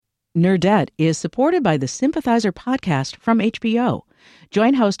Nerdette is supported by the Sympathizer podcast from HBO.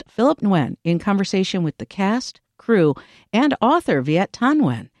 Join host Philip Nguyen in conversation with the cast, crew, and author Viet Thanh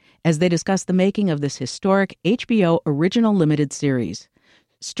Nguyen as they discuss the making of this historic HBO original limited series.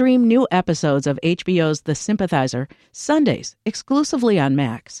 Stream new episodes of HBO's The Sympathizer Sundays exclusively on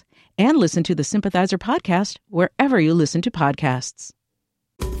Max, and listen to the Sympathizer podcast wherever you listen to podcasts.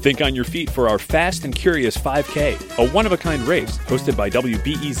 Think on your feet for our Fast and Curious 5K, a one-of-a-kind race hosted by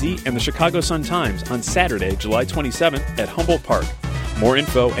WBEZ and the Chicago Sun-Times on Saturday, July 27th at Humboldt Park. More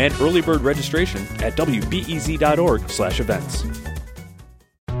info and early bird registration at wbez.org/events.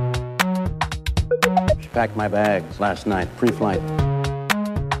 Packed my bags last night, pre-flight.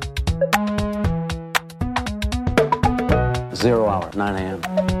 0 hour, 9 a.m.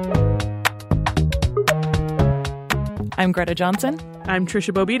 I'm Greta Johnson. I'm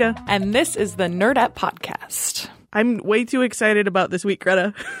Trisha Bobita. And this is the Nerdette Podcast. I'm way too excited about this week,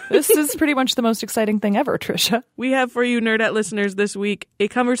 Greta. This is pretty much the most exciting thing ever, Trisha. We have for you Nerdette listeners this week a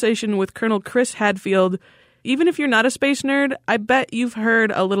conversation with Colonel Chris Hadfield. Even if you're not a space nerd, I bet you've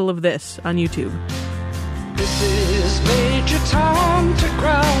heard a little of this on YouTube. This is Major Tom to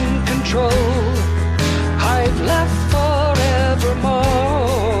ground control. I've left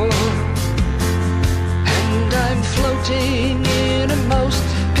forevermore, and I'm floating in a most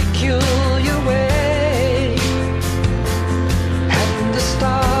peculiar way, and the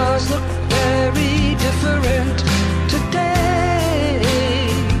stars look very different today.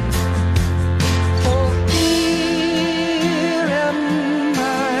 For here am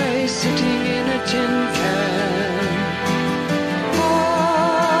I sitting in a tin can, far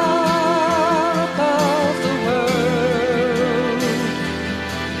above the world.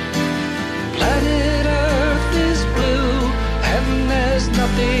 Planet Earth is blue, and there's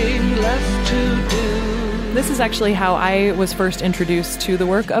nothing left to do. This is actually how I was first introduced to the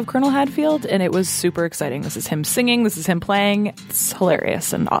work of Colonel Hadfield, and it was super exciting. This is him singing, this is him playing. It's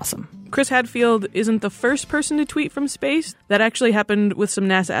hilarious and awesome. Chris Hadfield isn't the first person to tweet from space. That actually happened with some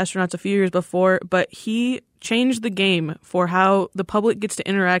NASA astronauts a few years before, but he changed the game for how the public gets to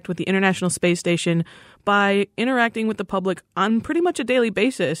interact with the International Space Station by interacting with the public on pretty much a daily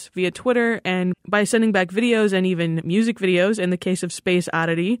basis via Twitter and by sending back videos and even music videos in the case of Space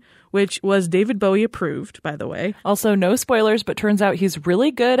Oddity, which was David Bowie approved, by the way. Also, no spoilers, but turns out he's really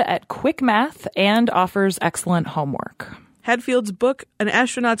good at quick math and offers excellent homework. Hadfield's book, An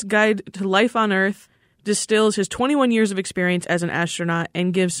Astronaut's Guide to Life on Earth, distills his 21 years of experience as an astronaut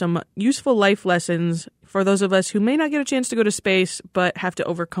and gives some useful life lessons for those of us who may not get a chance to go to space but have to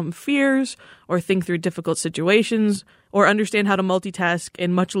overcome fears or think through difficult situations or understand how to multitask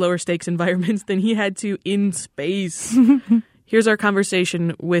in much lower stakes environments than he had to in space. Here's our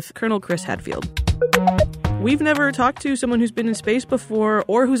conversation with Colonel Chris Hadfield. We've never talked to someone who's been in space before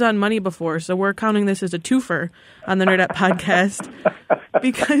or who's on money before, so we're counting this as a twofer on the Nerdette podcast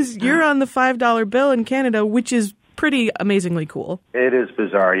because you're on the $5 bill in Canada, which is pretty amazingly cool. It is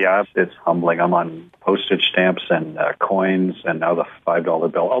bizarre, yeah. It's humbling. I'm on postage stamps and coins and now the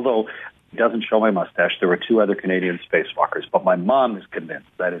 $5 bill. Although it doesn't show my mustache. There were two other Canadian spacewalkers, but my mom is convinced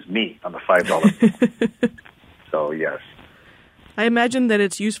that is me on the $5 bill. So, yes. I imagine that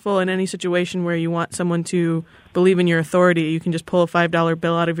it's useful in any situation where you want someone to believe in your authority. You can just pull a $5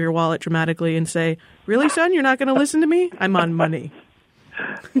 bill out of your wallet dramatically and say, "Really, son, you're not going to listen to me? I'm on money."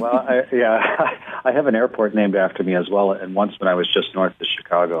 Well, I have an airport named after me as well. And once when I was just north of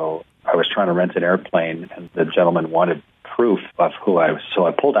Chicago, I was trying to rent an airplane, and the gentleman wanted proof of who I was. So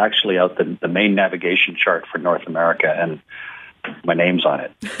I pulled actually out the main navigation chart for North America, and my name's on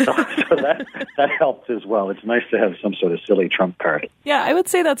it. So that helps as well. It's nice to have some sort of silly trump card. Yeah, I would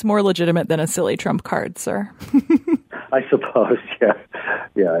say that's more legitimate than a silly trump card, sir. I suppose, yeah.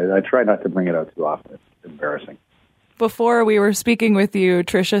 Yeah, I try not to bring it out too often. It's embarrassing. Before we were speaking with you,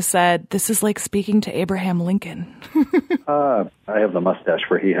 Trisha said, this is like speaking to Abraham Lincoln. I have the mustache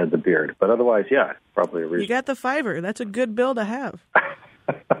where he had the beard. But otherwise, yeah, probably a reason. You got the $5. That's a good bill to have.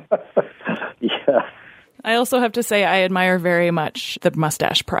 Yeah. I also have to say I admire very much the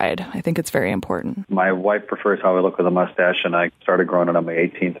mustache pride. I think it's very important. My wife prefers how I look with a mustache, and I started growing it on my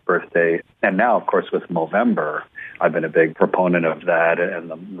 18th birthday. And now, of course, with Movember, I've been a big proponent of that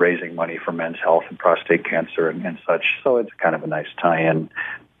and the raising money for men's health and prostate cancer and such. So it's kind of a nice tie-in.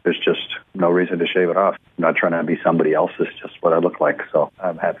 There's just no reason to shave it off. I'm not trying to be somebody else. It's just what I look like. So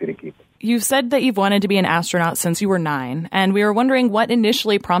I'm happy to keep it. You've said that you've wanted to be an astronaut since you were 9, and we were wondering what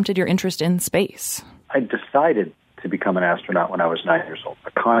initially prompted your interest in space. I decided to become an astronaut when I was 9 years old.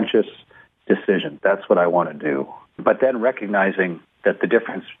 A conscious decision. That's what I want to do. But then recognizing that the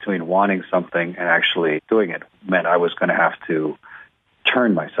difference between wanting something and actually doing it meant I was going to have to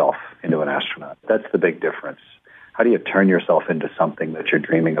turn myself into an astronaut. That's the big difference. How do you turn yourself into something that you're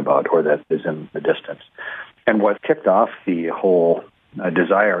dreaming about or that is in the distance? And what kicked off the whole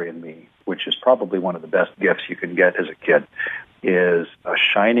desire in me, which is probably one of the best gifts you can get as a kid, is a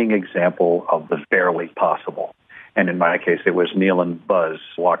shining example of the barely possible. And in my case, it was Neil and Buzz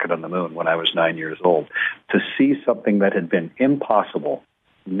walking on the moon when I was 9 years old. To see something that had been impossible,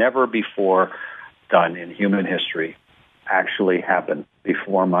 never before done in human history, actually happen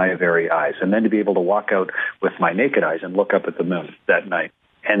before my very eyes. And then to be able to walk out with my naked eyes and look up at the moon that night.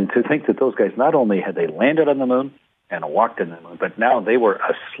 And to think that those guys, not only had they landed on the moon and walked in the moon, but now they were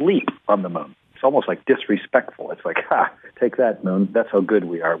asleep on the moon. It's almost like disrespectful. It's like, take that, moon. That's how good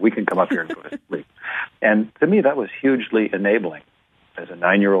we are. We can come up here and go to sleep. And to me, that was hugely enabling as a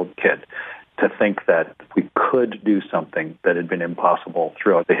 9-year-old kid to think that we could do something that had been impossible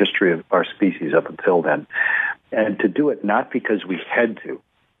throughout the history of our species up until then. And to do it not because we had to,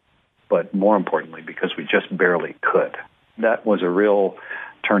 but more importantly, because we just barely could. That was a real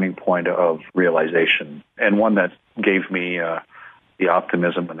turning point of realization, and one that gave me the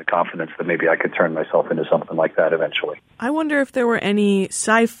optimism and the confidence that maybe I could turn myself into something like that eventually. I wonder if there were any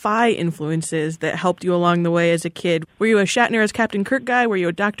sci-fi influences that helped you along the way as a kid. Were you a Shatner as Captain Kirk guy? Were you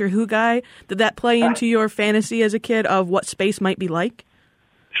a Doctor Who guy? Did that play into your fantasy as a kid of what space might be like?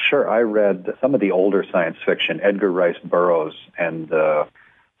 Sure. I read some of the older science fiction, Edgar Rice Burroughs and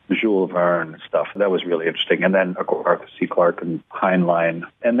Jules Verne stuff. That was really interesting. And then, of course, Arthur C. Clarke and Heinlein.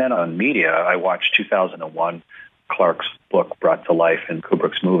 And then on media, I watched 2001, Clarke's book brought to life in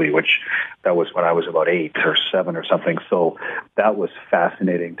Kubrick's movie, which that was when I was about 8 or 7 or something. So that was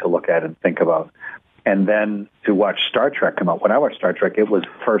fascinating to look at and think about. And then to watch Star Trek come out. When I watched Star Trek, it was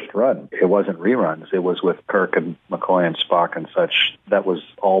first run. It wasn't reruns. It was with Kirk and McCoy and Spock and such. That was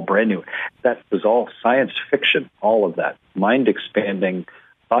all brand new. That was all science fiction, all of that. Mind-expanding,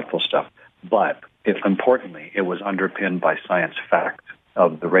 thoughtful stuff. But importantly, it was underpinned by science fact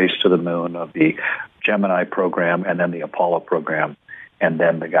of the race to the moon, of the Gemini program, and then the Apollo program, and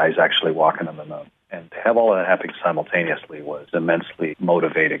then the guys actually walking on the moon. And to have all of that happening simultaneously was immensely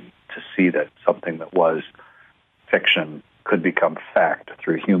motivating to see that something that was fiction could become fact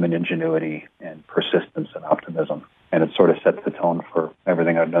through human ingenuity and persistence and optimism. And it sort of set the tone for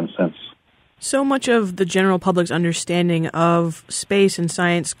everything I've done since. So much of the general public's understanding of space and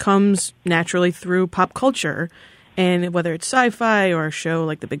science comes naturally through pop culture. And whether it's sci-fi or a show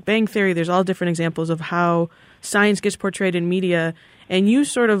like The Big Bang Theory, there's all different examples of how science gets portrayed in media. And you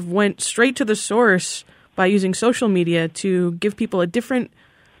sort of went straight to the source by using social media to give people a different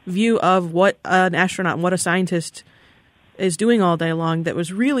view of what an astronaut and what a scientist is doing all day long that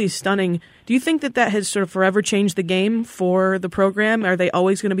was really stunning. Do you think that that has sort of forever changed the game for the program? Are they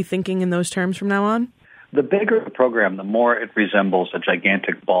always going to be thinking in those terms from now on? The bigger the program, the more it resembles a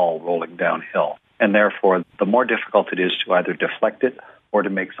gigantic ball rolling downhill. And therefore, the more difficult it is to either deflect it or to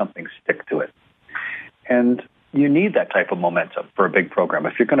make something stick to it. And you need that type of momentum for a big program.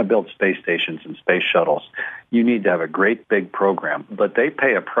 If you're going to build space stations and space shuttles, you need to have a great big program. But they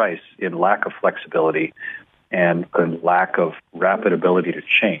pay a price in lack of flexibility and lack of rapid ability to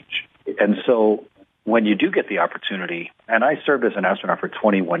change. And so when you do get the opportunity, and I served as an astronaut for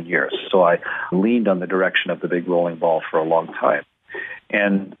 21 years, so I leaned on the direction of the big rolling ball for a long time.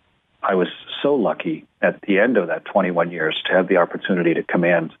 And I was so lucky at the end of that 21 years to have the opportunity to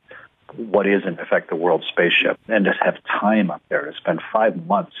command what is, in effect, the world spaceship, and to have time up there, to spend 5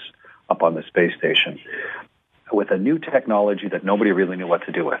 months up on the space station with a new technology that nobody really knew what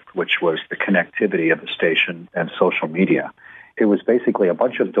to do with, which was the connectivity of the station and social media. It was basically a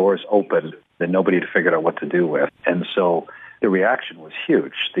bunch of doors open that nobody had figured out what to do with. And so the reaction was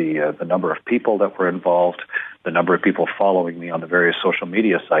huge. The number of people that were involved, the number of people following me on the various social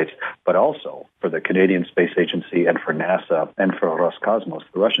media sites, but also for the Canadian Space Agency and for NASA and for Roscosmos,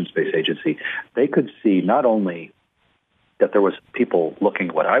 the Russian space agency, they could see not only that there was people looking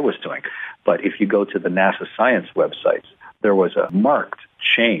at what I was doing, but if you go to the NASA science websites, there was a marked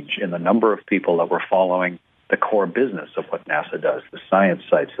change in the number of people that were following the core business of what NASA does, the science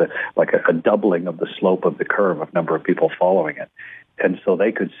sites, like a doubling of the slope of the curve of number of people following it. And so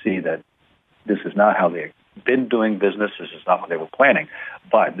they could see that this is not how they've been doing business, this is not what they were planning,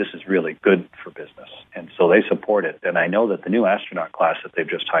 but this is really good for business. And so they support it. And I know that the new astronaut class that they've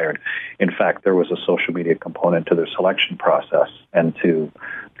just hired, in fact, there was a social media component to their selection process and to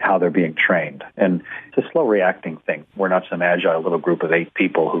how they're being trained. And it's a slow reacting thing. We're not some agile little group of 8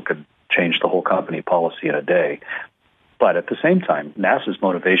 people who could change the whole company policy in a day. But at the same time, NASA's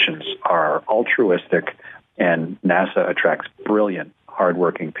motivations are altruistic, and NASA attracts brilliant,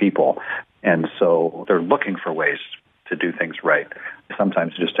 hardworking people. And so they're looking for ways to do things right.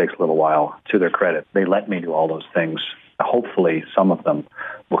 Sometimes it just takes a little while. To their credit, they let me do all those things. Hopefully, some of them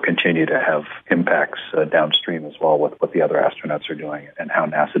will continue to have impacts downstream as well with what the other astronauts are doing and how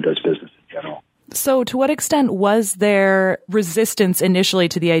NASA does business in general. So to what extent was there resistance initially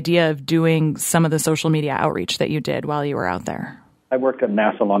to the idea of doing some of the social media outreach that you did while you were out there? I worked at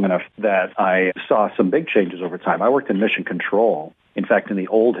NASA long enough that I saw some big changes over time. I worked in mission control, in fact, in the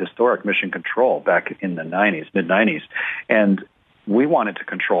old historic mission control back in the mid-90s. And we wanted to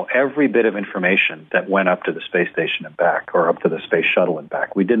control every bit of information that went up to the space station and back, or up to the space shuttle and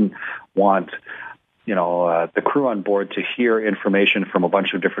back. We didn't want the crew on board to hear information from a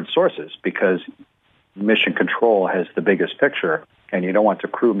bunch of different sources, because mission control has the biggest picture, and you don't want the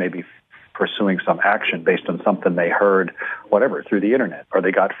crew maybe pursuing some action based on something they heard, whatever, through the internet, or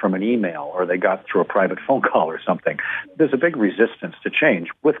they got from an email, or they got through a private phone call or something. There's a big resistance to change,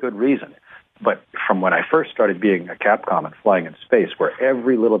 with good reason. But from when I first started being a Capcom and flying in space, where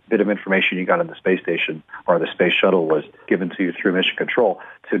every little bit of information you got on the space station or the space shuttle was given to you through mission control,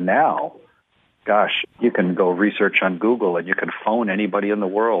 to now, gosh, you can go research on Google, and you can phone anybody in the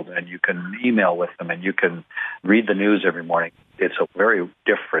world, and you can email with them, and you can read the news every morning. It's a very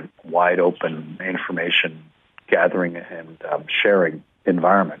different, wide open information gathering and sharing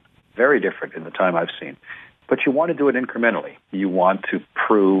environment. Very different in the time I've seen. But you want to do it incrementally. You want to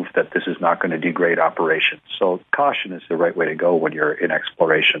prove that this is not going to degrade operations. So caution is the right way to go when you're in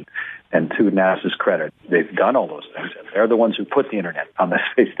exploration. And to NASA's credit, they've done all those things. They're the ones who put the internet on the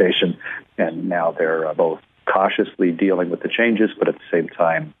space station, and now they're both cautiously dealing with the changes, but at the same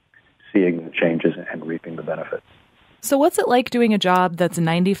time seeing the changes and reaping the benefits. So what's it like doing a job that's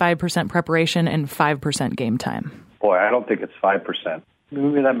 95% preparation and 5% game time? Boy, I don't think it's 5%.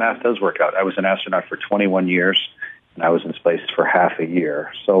 Maybe that math does work out. I was an astronaut for 21 years, and I was in space for half a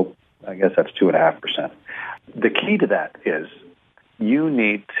year. So I guess that's 2.5%. The key to that is you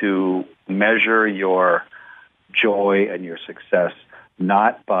need to measure your joy and your success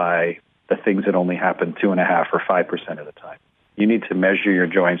not by the things that only happen 2.5 or 5% of the time. You need to measure your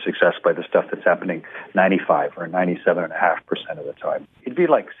joy and success by the stuff that's happening 95 or 97.5% of the time. It'd be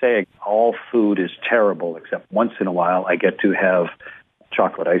like saying all food is terrible except once in a while I get to have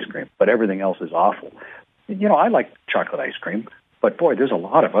chocolate ice cream, but everything else is awful. I like chocolate ice cream, but boy, there's a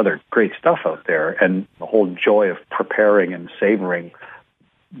lot of other great stuff out there, and the whole joy of preparing and savoring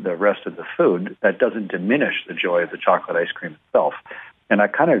the rest of the food, that doesn't diminish the joy of the chocolate ice cream itself. And I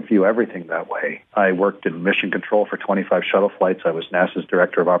kind of view everything that way. I worked in mission control for 25 shuttle flights. I was NASA's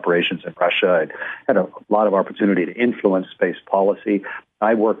director of operations in Russia. I had a lot of opportunity to influence space policy.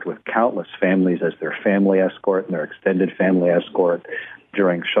 I worked with countless families as their family escort and their extended family escort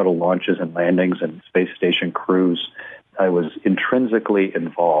during shuttle launches and landings and space station crews. I was intrinsically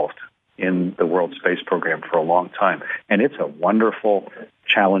involved in the World Space Program for a long time. And it's a wonderful,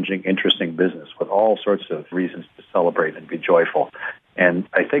 challenging, interesting business with all sorts of reasons to celebrate and be joyful. And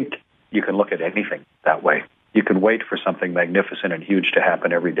I think you can look at anything that way. You can wait for something magnificent and huge to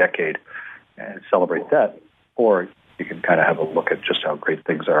happen every decade and celebrate that, or you can kind of have a look at just how great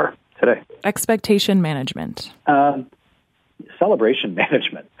things are today. Expectation management. Celebration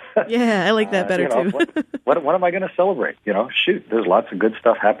management. Yeah, I like that better too. what am I going to celebrate? Shoot, there's lots of good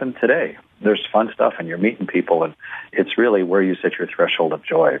stuff happening today. There's fun stuff, and you're meeting people, and it's really where you set your threshold of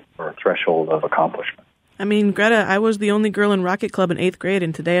joy or threshold of accomplishment. I mean, Greta, I was the only girl in Rocket Club in 8th grade,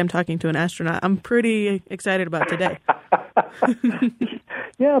 and today I'm talking to an astronaut. I'm pretty excited about today.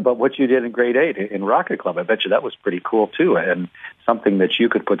 Yeah, but what you did in grade 8 in Rocket Club, I bet you that was pretty cool too, and something that you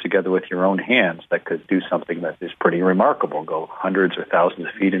could put together with your own hands that could do something that is pretty remarkable, go hundreds or thousands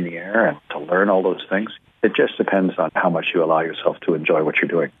of feet in the air, and to learn all those things. It just depends on how much you allow yourself to enjoy what you're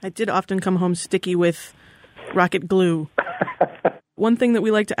doing. I did often come home sticky with rocket glue. One thing that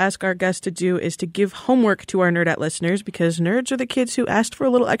we like to ask our guests to do is to give homework to our Nerdette listeners, because nerds are the kids who asked for a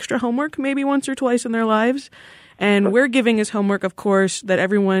little extra homework maybe once or twice in their lives. And we're giving as homework, of course, that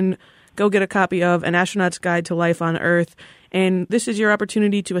everyone go get a copy of An Astronaut's Guide to Life on Earth. And this is your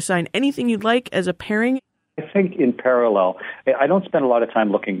opportunity to assign anything you'd like as a pairing. I think in parallel, I don't spend a lot of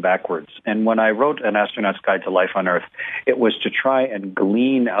time looking backwards. And when I wrote An Astronaut's Guide to Life on Earth, it was to try and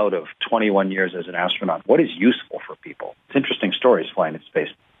glean out of 21 years as an astronaut what is useful for people. It's interesting stories flying in space,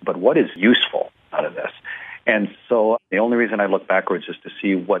 but what is useful out of this? And so the only reason I look backwards is to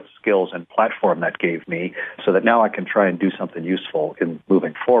see what skills and platform that gave me so that now I can try and do something useful in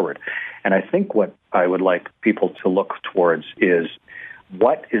moving forward. And I think what I would like people to look towards is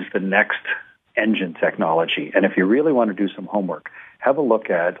what is the next engine technology. And if you really want to do some homework, have a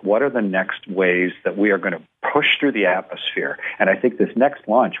look at what are the next ways that we are going to push through the atmosphere. And I think this next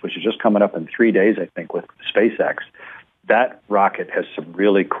launch, which is just coming up in 3 days, I think, with SpaceX, that rocket has some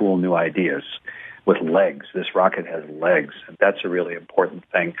really cool new ideas with legs. This rocket has legs, and that's a really important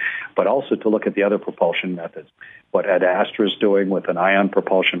thing. But also to look at the other propulsion methods, what Ad Astra is doing with an ion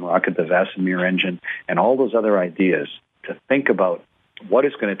propulsion rocket, the Vasimir engine, and all those other ideas to think about what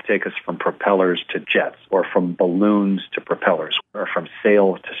is going to take us from propellers to jets, or from balloons to propellers, or from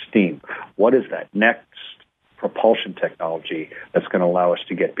sail to steam. What is that next propulsion technology that's going to allow us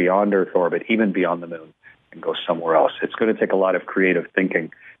to get beyond Earth orbit, even beyond the moon, and go somewhere else? It's going to take a lot of creative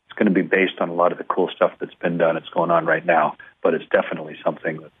thinking. It's going to be based on a lot of the cool stuff that's been done. It's going on right now, but it's definitely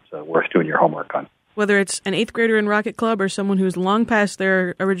something that's worth doing your homework on. Whether it's an 8th grader in Rocket Club or someone who's long past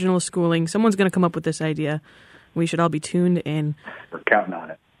their original schooling, someone's going to come up with this idea. We should all be tuned in. We're counting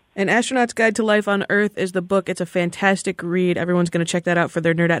on it. An Astronaut's Guide to Life on Earth is the book. It's a fantastic read. Everyone's going to check that out for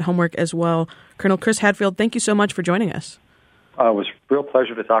their Nerdette homework as well. Colonel Chris Hadfield, thank you so much for joining us. It was a real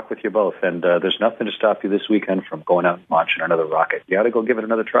pleasure to talk with you both, and there's nothing to stop you this weekend from going out and launching another rocket. You ought to go give it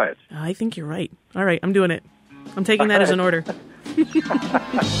another try. I think you're right. All right, I'm doing it. I'm taking that as an order.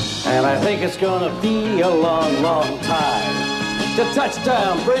 And I think it's gonna be a long, long time till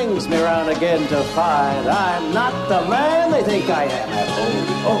touchdown brings me round again to find I'm not the man they think I am at home.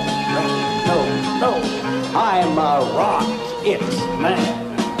 No, I'm a rocket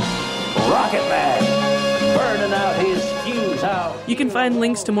man. Rocket man, burning out his fuse out. You can find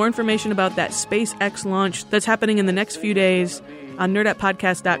links to more information about that SpaceX launch that's happening in the next few days on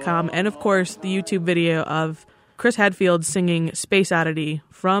nerdettepodcast.com, and of course the YouTube video of Chris Hadfield singing Space Oddity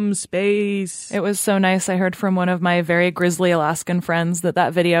from space. It was so nice. I heard from one of my very grizzly Alaskan friends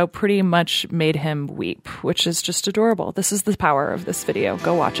that video pretty much made him weep, which is just adorable. This is the power of this video.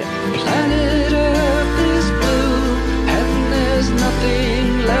 Go watch it. Planet Earth is blue, and there's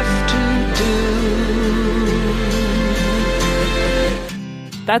nothing left to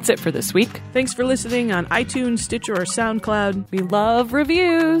do. That's it for this week. Thanks for listening on iTunes, Stitcher, or SoundCloud. We love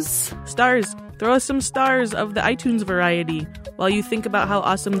reviews. Stars. Throw us some stars of the iTunes variety while you think about how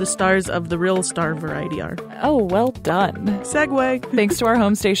awesome the stars of the real star variety are. Oh, well done. Segue. Thanks to our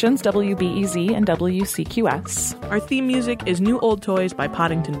home stations, WBEZ and WCQS. Our theme music is New Old Toys by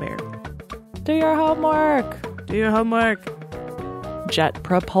Poddington Bear. Do your homework. Do your homework. Jet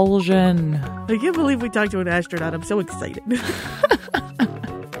propulsion. I can't believe we talked to an astronaut. I'm so excited.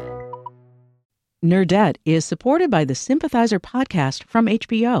 Nerdette is supported by the Sympathizer podcast from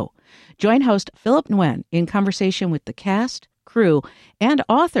HBO. Join host Philip Nguyen in conversation with the cast, crew, and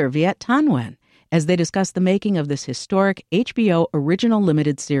author Viet Thanh Nguyen as they discuss the making of this historic HBO original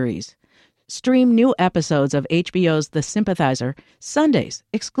limited series. Stream new episodes of HBO's The Sympathizer Sundays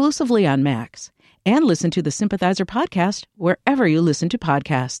exclusively on Max, and listen to the Sympathizer podcast wherever you listen to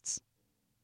podcasts.